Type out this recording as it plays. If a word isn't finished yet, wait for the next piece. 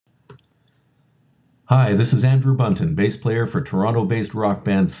Hi, this is Andrew Bunton, bass player for Toronto-based rock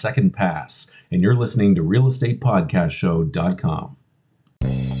band Second Pass, and you're listening to realestatepodcastshow.com.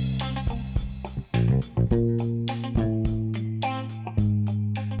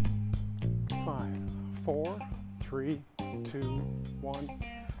 5, 4, 3, 2, 1.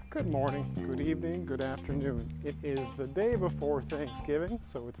 Good morning, good evening, good afternoon. It is the day before Thanksgiving,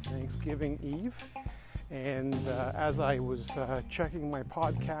 so it's Thanksgiving Eve. And as I was checking my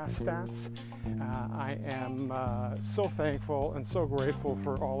podcast stats, I am so thankful and so grateful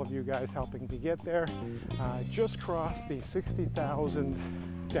for all of you guys helping me get there. Just crossed the 60,000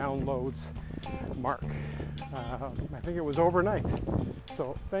 downloads mark. I think it was overnight.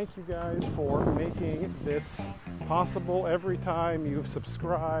 So thank you guys for making this possible. Every time you've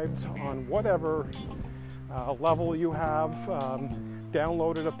subscribed on whatever level you have,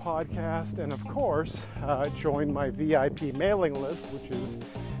 downloaded a podcast, and of course joined my VIP mailing list, which is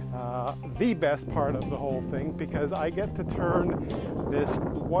the best part of the whole thing, because I get to turn this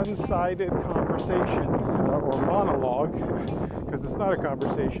one-sided conversation or monologue, because it's not a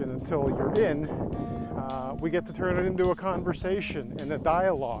conversation until you're in, we get to turn it into a conversation and a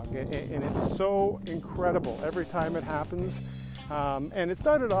dialogue, and it's so incredible every time it happens. And it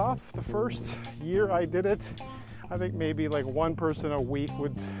started off, the first year I did it, I think maybe like one person a week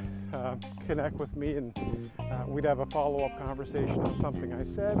would connect with me, and we'd have a follow-up conversation on something I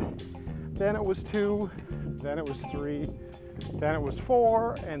said. Then it was 2, then it was 3, then it was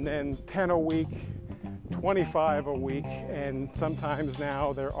 4, and then 10 a week, 25 a week, and sometimes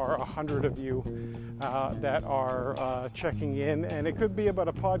now there are 100 of you that are checking in, and it could be about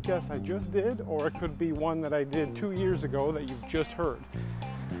a podcast I just did, or it could be one that I did 2 years ago that you've just heard.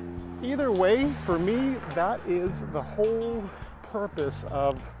 Either way, for me, that is the whole purpose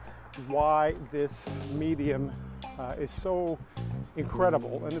of why this medium is so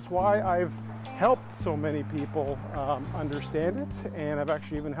incredible, and it's why I've helped so many people understand it, and I've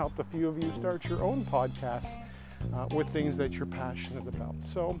actually even helped a few of you start your own podcasts with things that you're passionate about.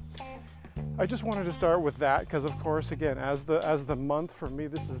 So I just wanted to start with that because, of course, again, as the month, for me,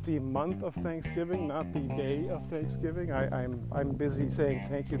 this is the month of Thanksgiving, not the day of Thanksgiving. I'm busy saying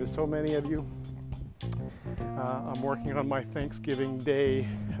thank you to so many of you. I'm working on my Thanksgiving Day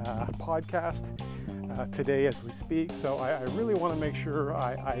podcast today as we speak, so I really want to make sure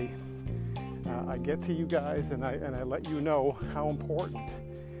I get to you guys and I let you know how important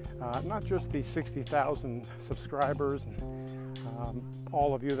not just the 60,000 subscribers and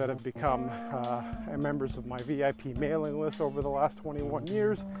all of you that have become members of my VIP mailing list over the last 21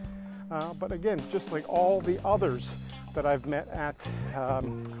 years, but again, just like all the others that I've met at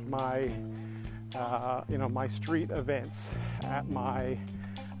my street events, at my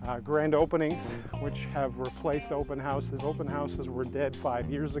grand openings, which have replaced open houses. Open houses were dead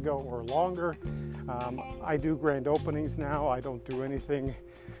 5 years ago or longer. I do grand openings now. I don't do anything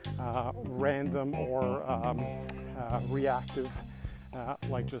random or reactive,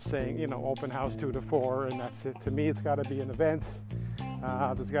 like just saying, open house 2 to 4 and that's it. To me, it's got to be an event.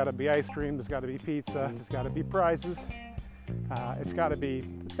 There's got to be ice cream. There's got to be pizza. There's got to be prizes. It's got to be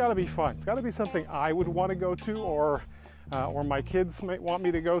fun. It's got to be something I would want to go to, or my kids might want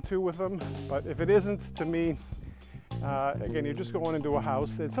me to go to with them. But if it isn't, to me, again, you're just going into a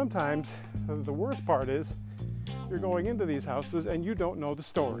house, and sometimes the worst part is you're going into these houses and you don't know the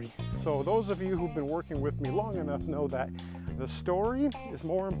story. So those of you who've been working with me long enough know that the story is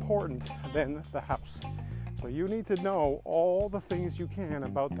more important than the house. So you need to know all the things you can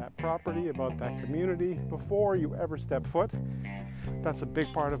about that property, about that community, before you ever step foot. That's a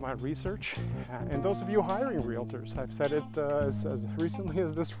big part of my research. And those of you hiring realtors, I've said it as recently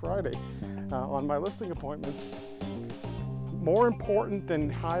as this Friday on my listing appointments. More important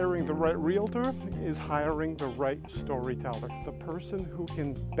than hiring the right realtor is hiring the right storyteller, the person who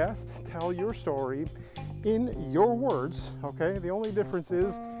can best tell your story in your words, okay? The only difference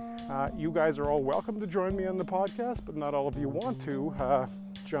is you guys are all welcome to join me on the podcast, but not all of you want to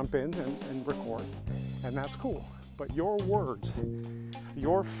jump in and record, and that's cool. But your words,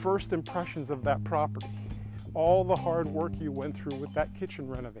 your first impressions of that property, all the hard work you went through with that kitchen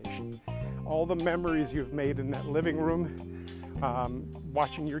renovation, all the memories you've made in that living room,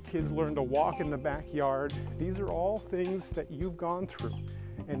 watching your kids learn to walk in the backyard, these are all things that you've gone through.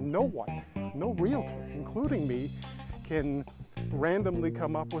 And no one, no realtor, including me, can randomly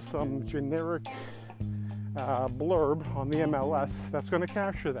come up with some generic blurb on the MLS that's going to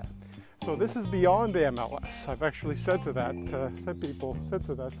capture that. So this is beyond the MLS. I've actually said that to people.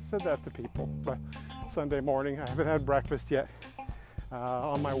 But Sunday morning, I haven't had breakfast yet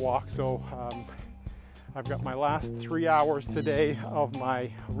on my walk, so I've got my last 3 hours today of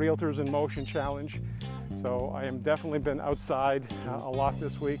my Realtors in Motion challenge. So I am definitely been outside a lot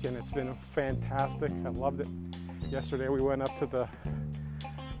this week, and it's been fantastic. I loved it. Yesterday we went up to the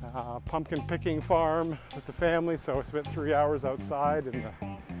pumpkin picking farm with the family, so I spent 3 hours outside in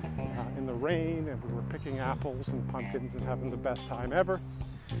the rain, and we were picking apples and pumpkins and having the best time ever,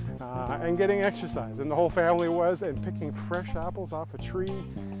 and getting exercise. And the whole family was, and picking fresh apples off a tree.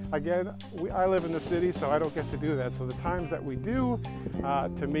 Again, I live in the city, so I don't get to do that. So the times that we do,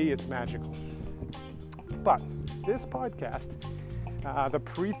 to me, it's magical. But this podcast, the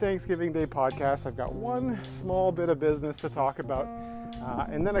pre-Thanksgiving Day podcast, I've got one small bit of business to talk about.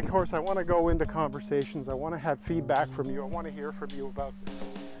 And then, of course, I want to go into conversations. I want to have feedback from you. I want to hear from you about this.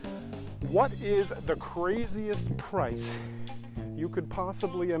 What is the craziest price you could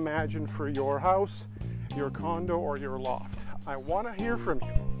possibly imagine for your house, your condo, or your loft? I want to hear from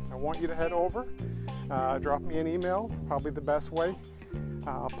you. I want you to head over, drop me an email, probably the best way.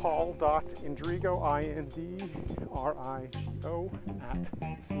 Paul.indrigo, INDRIGO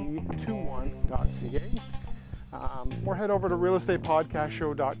 @c21.ca. Or head over to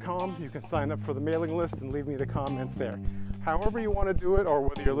realestatepodcastshow.com. You can sign up for the mailing list and leave me the comments there. However you want to do it, or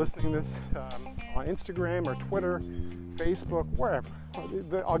whether you're listening to this on Instagram or Twitter, Facebook, wherever,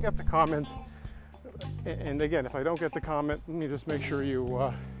 I'll get the comment. And again, if I don't get the comment, you just make sure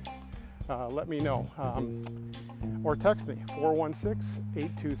you let me know. Or text me,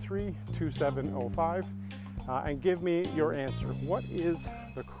 416-823-2705, and give me your answer. What is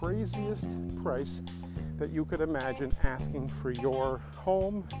the craziest price that you could imagine asking for your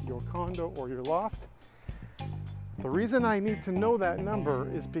home, your condo, or your loft? The reason I need to know that number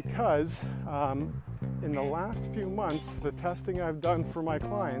is because in the last few months, the testing I've done for my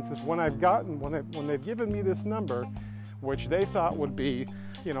clients is when they've given me this number, which they thought would be,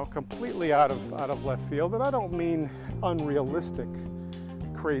 completely out of left field. And I don't mean unrealistic,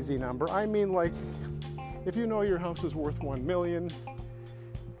 crazy number. I mean, like, if you know your house is worth $1 million,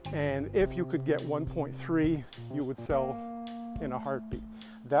 and if you could get 1.3, you would sell in a heartbeat.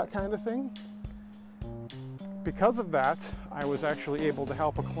 That kind of thing. Because of that, I was actually able to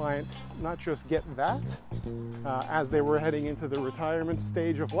help a client not just get that as they were heading into the retirement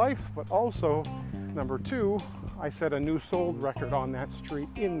stage of life, but also, number two, I set a new sold record on that street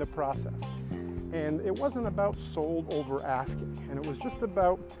in the process. And it wasn't about sold over asking, and it was just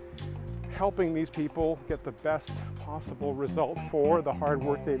about helping these people get the best possible result for the hard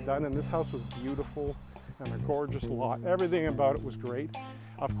work they've done. And this house was beautiful and a gorgeous lot. Everything about it was great.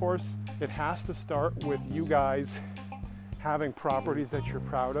 Of course, it has to start with you guys having properties that you're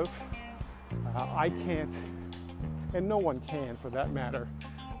proud of. I can't, and no one can for that matter,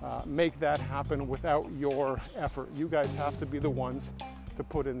 make that happen without your effort. You guys have to be the ones to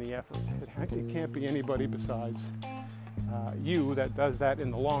put in the effort. It can't be anybody besides you that does that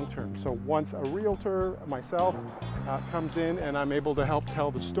in the long term. So once a realtor, myself, comes in and I'm able to help tell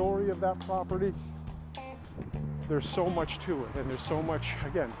the story of that property, there's so much to it, and there's so much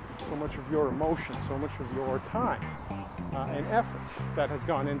of your emotion, so much of your time and effort that has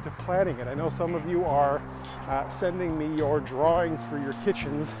gone into planning it. I know some of you are sending me your drawings for your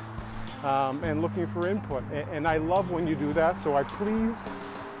kitchens and looking for input, and I love when you do that, so I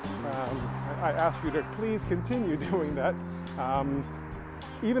ask you to please continue doing that.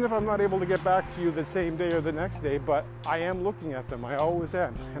 Even if I'm not able to get back to you the same day or the next day, but I am looking at them. I always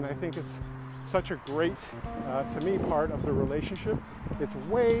am, and I think it's such a great, to me, part of the relationship. It's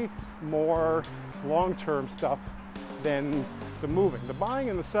way more long-term stuff than the moving. The buying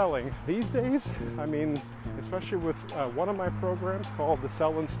and the selling these days, I mean, especially with one of my programs called the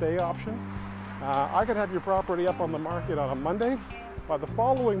Sell and Stay option, I could have your property up on the market on a Monday. By the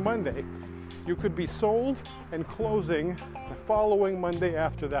following Monday, you could be sold and closing the following Monday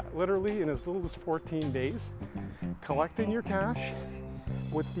after that, literally in as little as 14 days, collecting your cash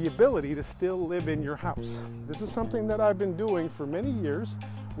with the ability to still live in your house. This is something that I've been doing for many years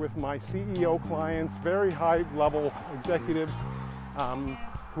with my CEO clients, very high-level executives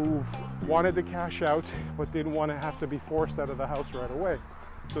who've wanted to cash out but didn't want to have to be forced out of the house right away.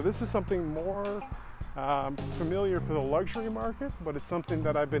 So this is something more familiar for the luxury market, but it's something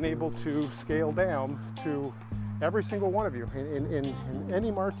that I've been able to scale down to every single one of you in any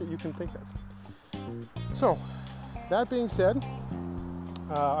market you can think of. So that being said,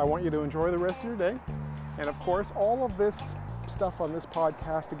 I want you to enjoy the rest of your day. And of course, all of this stuff on this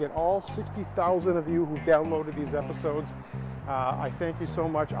podcast, again, all 60,000 of you who downloaded these episodes, I thank you so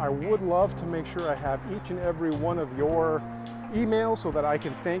much. I would love to make sure I have each and every one of your emails so that I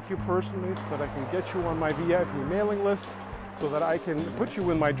can thank you personally, so that I can get you on my VIP mailing list, so that I can put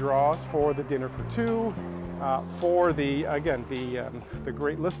you in my draws for the dinner for two, for the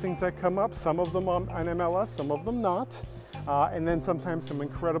great listings that come up, some of them on MLS, some of them not, and then sometimes some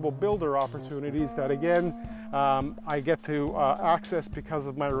incredible builder opportunities that again I get to access because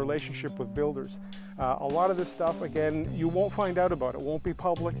of my relationship with builders. A lot of this stuff, again, you won't find out about. It won't be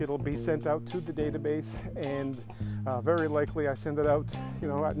public. It'll be sent out to the database, and very likely I send it out,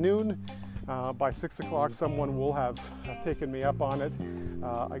 at noon. By 6 o'clock, someone will have taken me up on it.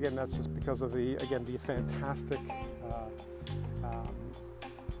 Again, that's just because of the fantastic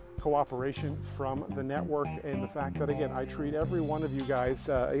cooperation from the network, and the fact that, again, I treat every one of you guys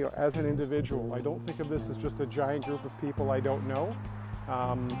as an individual. I don't think of this as just a giant group of people I don't know.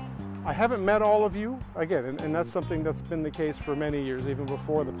 I haven't met all of you, again, and that's something that's been the case for many years, even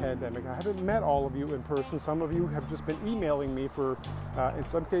before the pandemic. I haven't met all of you in person. Some of you have just been emailing me for, in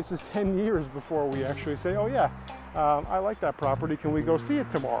some cases, 10 years before we actually say, oh yeah, I like that property, can we go see it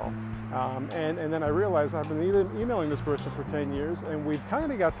tomorrow? And then I realized I've been emailing this person for 10 years, and we've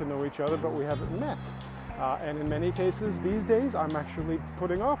kind of got to know each other, but we haven't met. And in many cases these days, I'm actually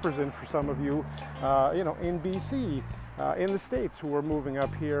putting offers in for some of you, in BC, in the States, who are moving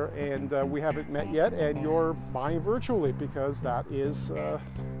up here, and we haven't met yet, and you're buying virtually because that is,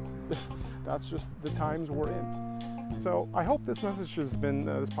 that's just the times we're in. So I hope this message has been,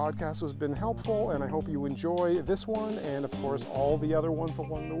 this podcast has been helpful, and I hope you enjoy this one, and of course all the other ones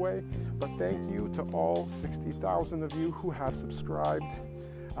along the way. But thank you to all 60,000 of you who have subscribed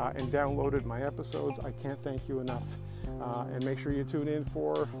and downloaded my episodes. I can't thank you enough. And make sure you tune in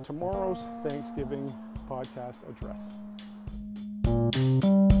for tomorrow's Thanksgiving podcast address.